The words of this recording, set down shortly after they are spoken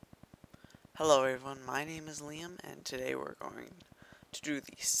Hello everyone, my name is Liam, and today we're going to do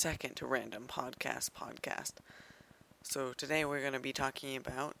the second Random Podcast. So today we're going to be talking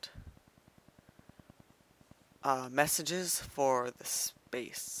about messages for the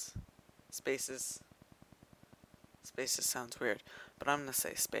space. Spaces sounds weird, but I'm going to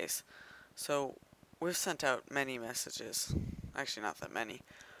say space. So we've sent out many messages, actually not that many,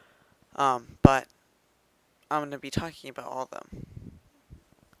 but I'm going to be talking about all of them.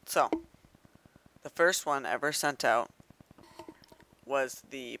 So, the first one ever sent out was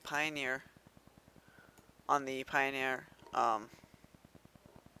the Pioneer, on the Pioneer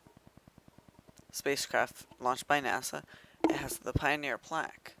spacecraft launched by NASA. It has the Pioneer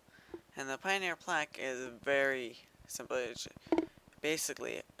plaque, and the Pioneer plaque is very simple.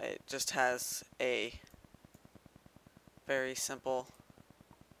 Basically, it just has a very simple.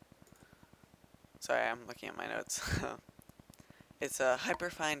 Sorry, I'm looking at my notes. It's a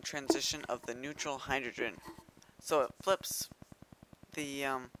hyperfine transition of the neutral hydrogen. So it flips the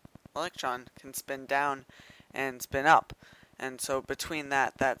electron, can spin down and spin up. And so between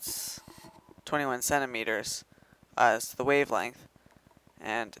that's 21 centimeters as the wavelength.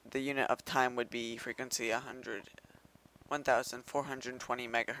 And the unit of time would be frequency 1,420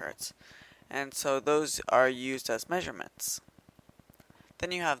 megahertz. And so those are used as measurements.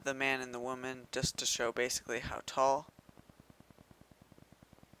 Then you have the man and the woman, just to show basically how tall.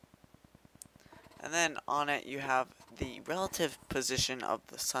 And then on it you have the relative position of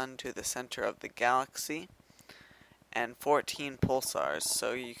the sun to the center of the galaxy and 14 pulsars.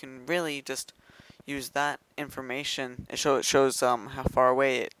 So you can really just use that information. It shows how far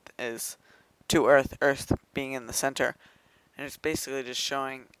away it is to Earth, Earth being in the center. And it's basically just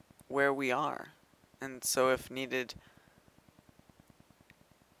showing where we are. And so if needed,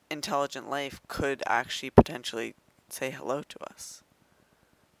 intelligent life could actually potentially say hello to us.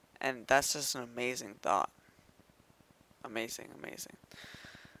 And that's just an amazing thought. Amazing.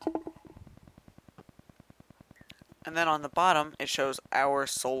 And then on the bottom, it shows our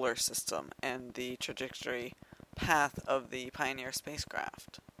solar system and the trajectory path of the Pioneer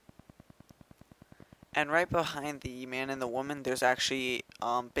spacecraft. And right behind the man and the woman, there's actually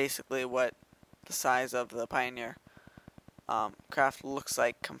basically what the size of the Pioneer craft looks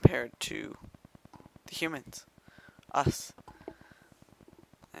like compared to the humans, us.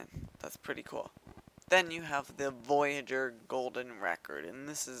 And that's pretty cool. Then you have the Voyager Golden Record, and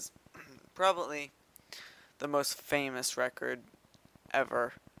this is probably the most famous record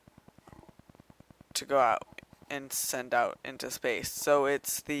ever to go out and send out into space. So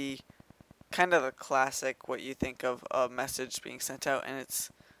it's the kind of the classic, what you think of a message being sent out, and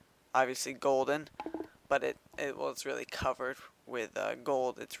it's obviously golden, but it's really covered with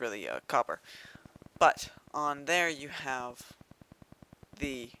gold. It's really copper. But on there you have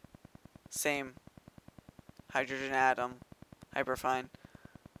the same hydrogen atom, hyperfine,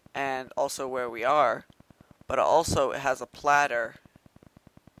 and also where we are, but also it has a platter,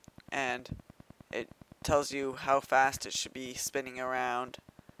 and it tells you how fast it should be spinning around,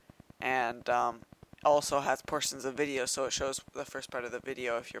 and also has portions of video, so it shows the first part of the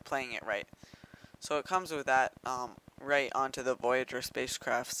video if you're playing it right. So it comes with that right onto the Voyager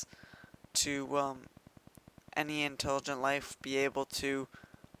spacecrafts to any intelligent life be able to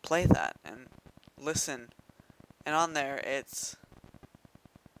play that and listen. And on there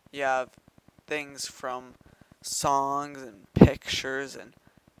you have things from songs and pictures and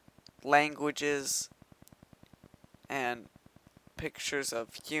languages and pictures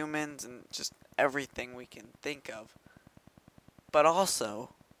of humans and just everything we can think of. But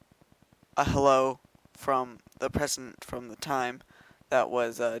also a hello from the president from the time, that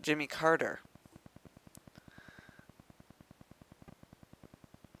was Jimmy Carter.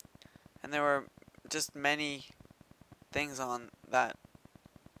 And there were just many things on that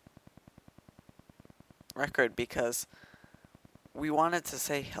record because we wanted to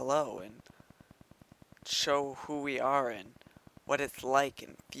say hello and show who we are and what it's like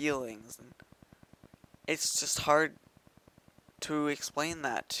and feelings, and it's just hard to explain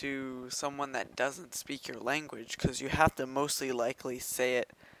that to someone that doesn't speak your language, because you have to mostly likely say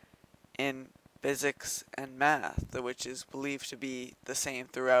it in physics and math, which is believed to be the same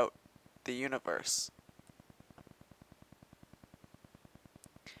throughout the universe.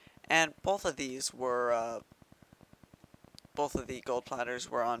 And both of the gold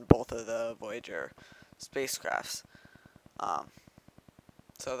platters were on both of the Voyager spacecrafts.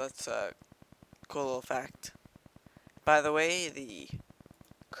 So that's a cool little fact. By the way, the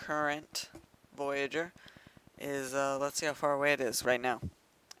current Voyager is, let's see how far away it is right now.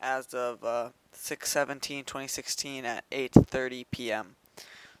 As of 6/17/2016 at 8:30 p.m.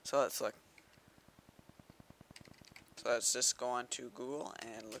 So let's look. So let's just go on to Google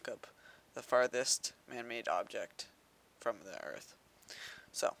and look up the farthest man-made object from the Earth.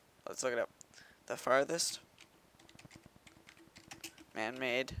 So let's look it up. The farthest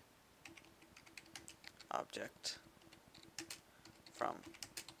man-made object from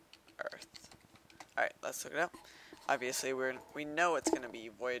Earth. Alright, let's look it up. Obviously, we know it's going to be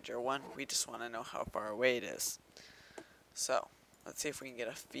Voyager 1. We just want to know how far away it is. So, let's see if we can get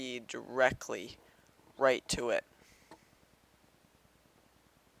a feed directly right to it.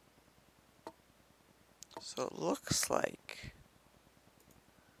 So it looks like...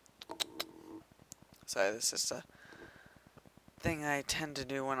 Sorry, this is a thing I tend to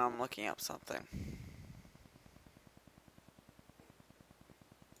do when I'm looking up something.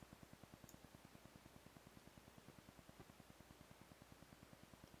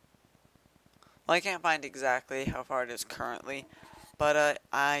 Well, I can't find exactly how far it is currently, but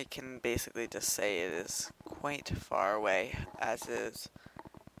I can basically just say it is quite far away, as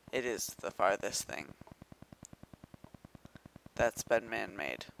it is the farthest thing that's been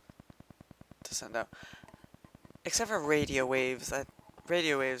man-made to send out. Except for radio waves.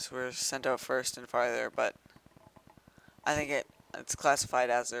 Radio waves were sent out first and farther, but I think it's classified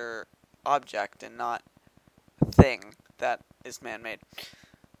as their object and not thing that is man-made.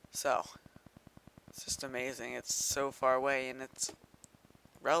 So, it's just amazing. It's so far away, and it's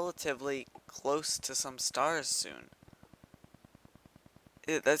relatively close to some stars soon.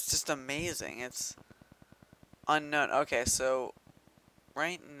 That's just amazing. It's unknown. Okay, so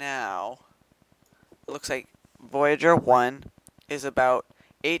right now, it looks like Voyager 1 is about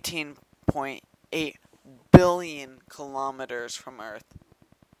 18.8 billion kilometers from Earth.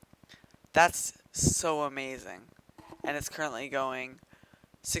 That's so amazing. And it's currently going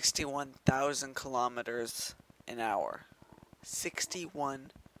 61,000 kilometers an hour.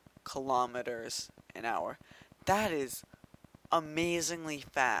 61 kilometers an hour. That is amazingly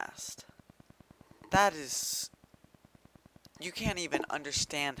fast. That is... You can't even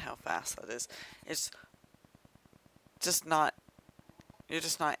understand how fast that is. It's just not... You're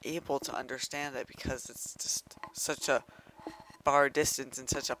just not able to understand it because it's just such a far distance in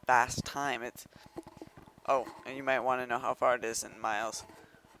such a fast time. It's... Oh, and you might want to know how far it is in miles.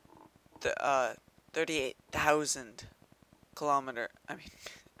 38,000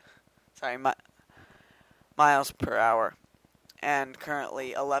 miles per hour. And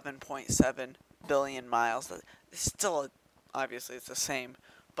currently 11.7 billion miles. It's still, obviously it's the same,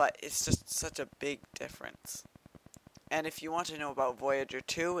 but it's just such a big difference. And if you want to know about Voyager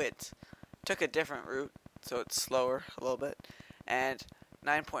 2, it took a different route, so it's slower a little bit, and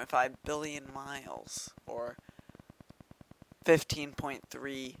 9.5 billion miles, or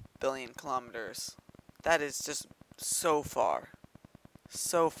 15.3 billion kilometers. That is just so far.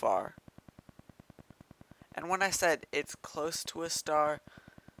 So far. And when I said it's close to a star,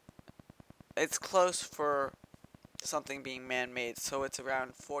 it's close for something being man-made, so it's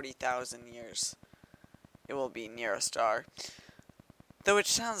around 40,000 years. It will be near a star. Though it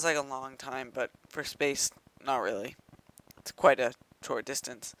sounds like a long time, but for space, not really. It's quite a short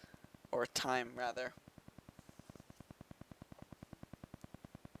distance, or time, rather.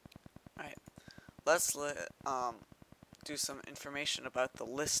 Alright, let's do some information about the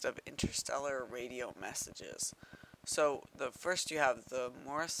list of interstellar radio messages. So, first you have the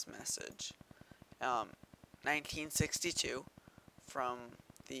Morse message, 1962, from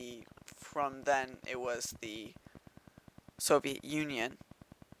then it was the Soviet Union,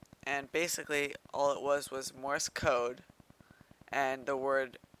 and basically all it was Morse code and the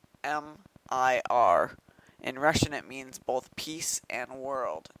word MIR. In Russian it means both peace and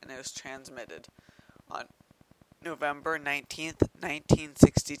world, and it was transmitted on November 19th,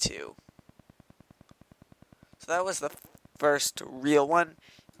 1962. So that was the first real one,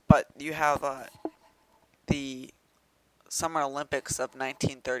 but you have the Summer Olympics of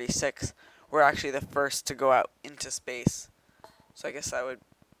 1936 were actually the first to go out into space. So I guess that would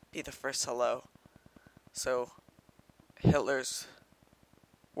be the first hello. So Hitler's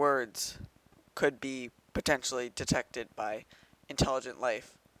words could be potentially detected by intelligent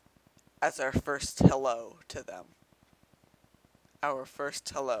life as our first hello to them. Our first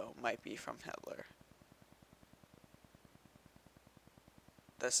hello might be from Hitler.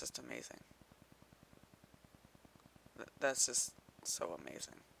 That's just amazing. That's just so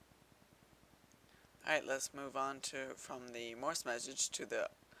amazing. Alright, let's move on from the Morse message to the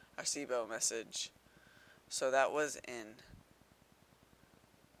Arecibo message. So that was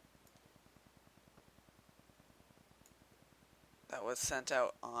sent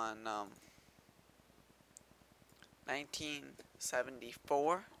out on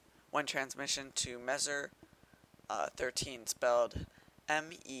 1974. One transmission to measure 13 spelled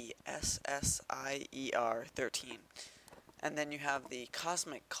MESSIER 13. And then you have the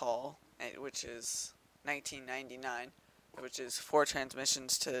Cosmic Call, which is 1999, which is 4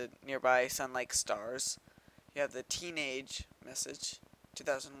 transmissions to nearby sun-like stars. You have the Teenage Message,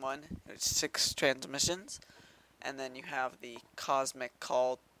 2001, which is 6 transmissions. And then you have the Cosmic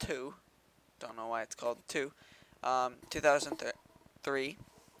Call 2, don't know why it's called 2, 2003.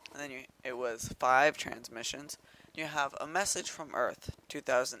 And then it was 5 transmissions. You have A Message from Earth,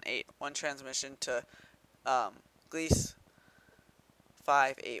 2008, 1 transmission to Gliese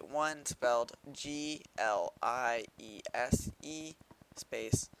 581, spelled GLIESE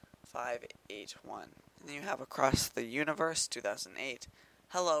space 581. And then you have Across the Universe, 2008,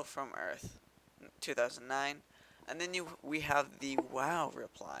 Hello from Earth, 2009. And then we have the WOW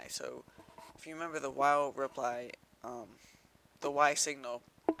reply. So if you remember the WOW reply, the Y signal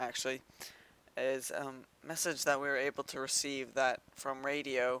actually is a message that we were able to receive that from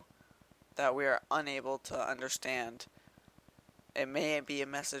radio that we are unable to understand. It may be a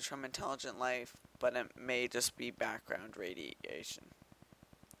message from intelligent life, but it may just be background radiation.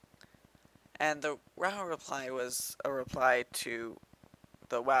 And the WOW reply was a reply to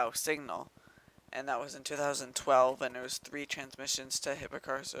the WOW signal, and that was in 2012, and it was 3 transmissions to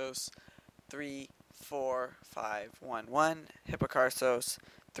Hipparcos 34511, Hipparcos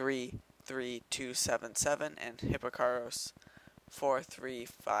 33277, and Hipparcos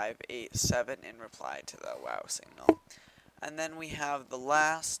 43587 in reply to the WOW signal. And then we have the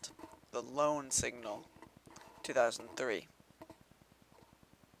lone signal, 2003.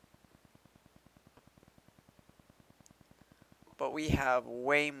 But we have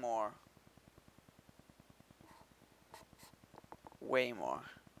way more.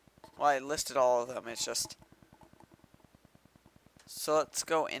 Well, I listed all of them, it's just... So let's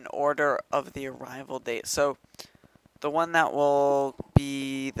go in order of the arrival date. So, the one that will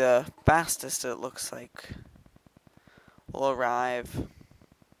be the fastest, it looks like, will arrive...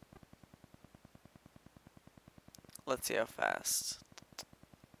 Let's see how fast.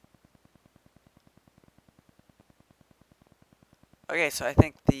 Okay, so I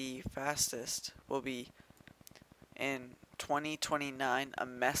think the fastest will be in 2029, A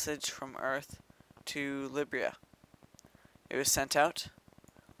Message from Earth to Libya. It was sent out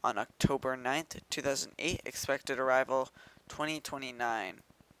on October 9th, 2008. Expected arrival 2029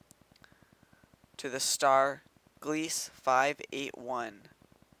 to the star Gliese 581.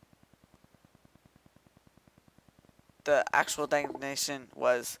 The actual designation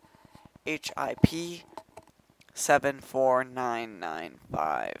was HIP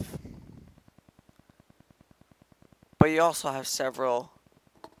 74995. But you also have several.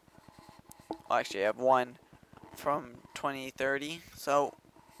 Well, actually, I have one from 2030. So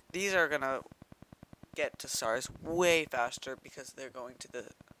these are gonna get to stars way faster because they're going to the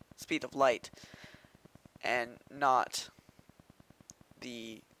speed of light and not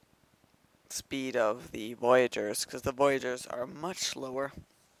the speed of the Voyagers, because the Voyagers are much slower.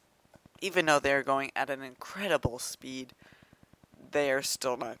 Even though they're going at an incredible speed, they are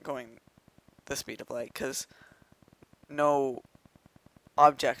still not going the speed of light, because no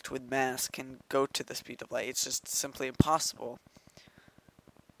object with mass can go to the speed of light. It's just simply impossible.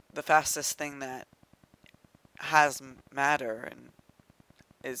 The fastest thing that has matter and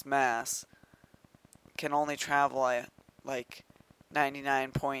is mass can only travel at like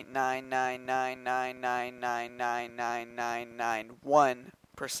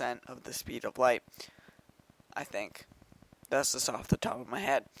 99.99999999991% of the speed of light. I think. That's just off the top of my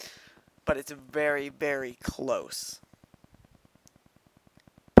head. But it's very, very close.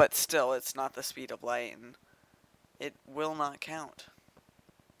 But still, it's not the speed of light, and it will not count.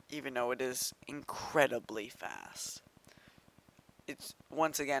 Even though it is incredibly fast. It's,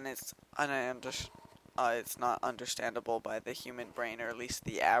 once again, it's not understandable by the human brain, or at least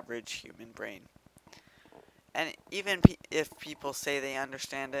the average human brain. And even if people say they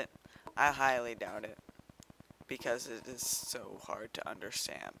understand it, I highly doubt it, because it is so hard to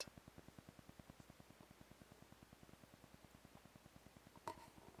understand.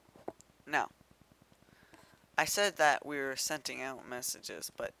 Now, I said that we were sending out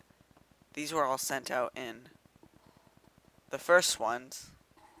messages, but these were all sent out in the first ones.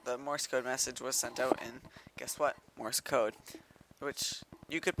 The Morse code message was sent out in, guess what, Morse code, which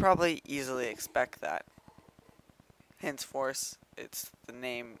you could probably easily expect that. Henceforth, it's the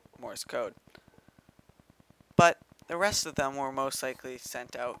name Morse code. But the rest of them were most likely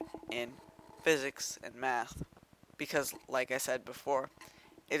sent out in physics and math, because, like I said before,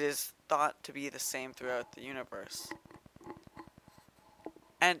 it is thought to be the same throughout the universe.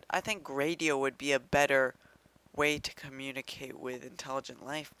 And I think radio would be a better way to communicate with intelligent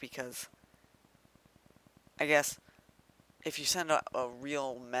life, because I guess if you send a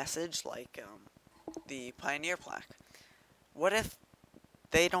real message like the Pioneer plaque, what if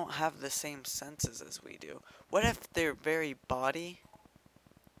they don't have the same senses as we do? What if their very body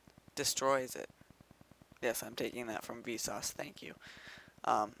destroys it? Yes, I'm taking that from Vsauce, thank you.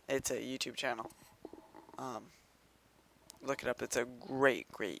 It's a YouTube channel. Look it up, it's a great,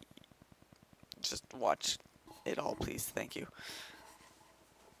 just watch it all, please, thank you.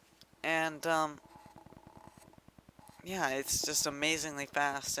 And, yeah, it's just amazingly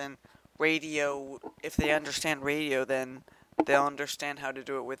fast, and radio, if they understand radio, then they'll understand how to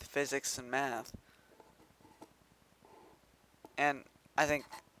do it with physics and math. And I think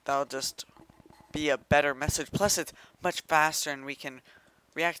that'll just be a better message. Plus, it's much faster, and we can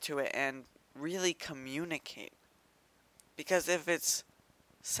react to it and really communicate. Because if it's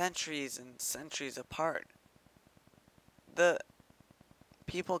centuries and centuries apart, the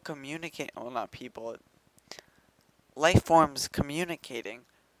people communicate, well, not people, life forms communicating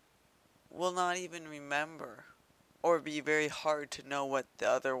will not even remember, or be very hard to know what the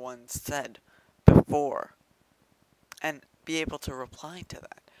other one said before, and be able to reply to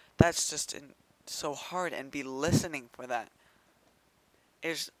that. That's just so hard, and be listening for that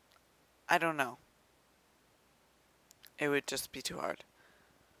is, I don't know. It would just be too hard.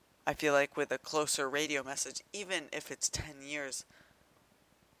 I feel like with a closer radio message, even if it's 10 years,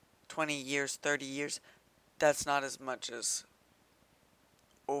 20 years, 30 years, that's not as much as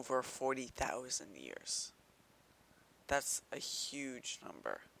over 40,000 years. That's a huge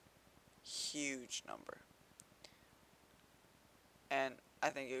number. Huge number. And I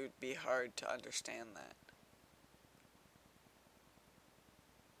think it would be hard to understand that.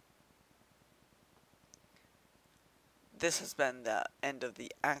 This has been the end of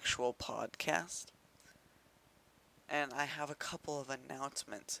the actual podcast. And I have a couple of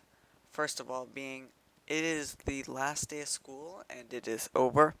announcements. First of all being, it is the last day of school and it is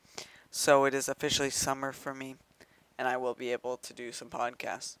over. So it is officially summer for me, and I will be able to do some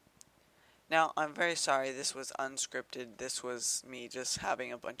podcasts. Now, I'm very sorry this was unscripted. This was me just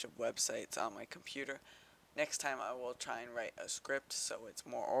having a bunch of websites on my computer. Next time I will try and write a script so it's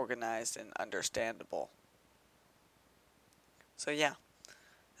more organized and understandable. So yeah,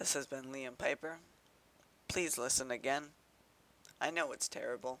 this has been Liam Piper. Please listen again. I know it's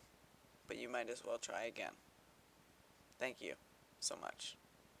terrible, but you might as well try again. Thank you so much.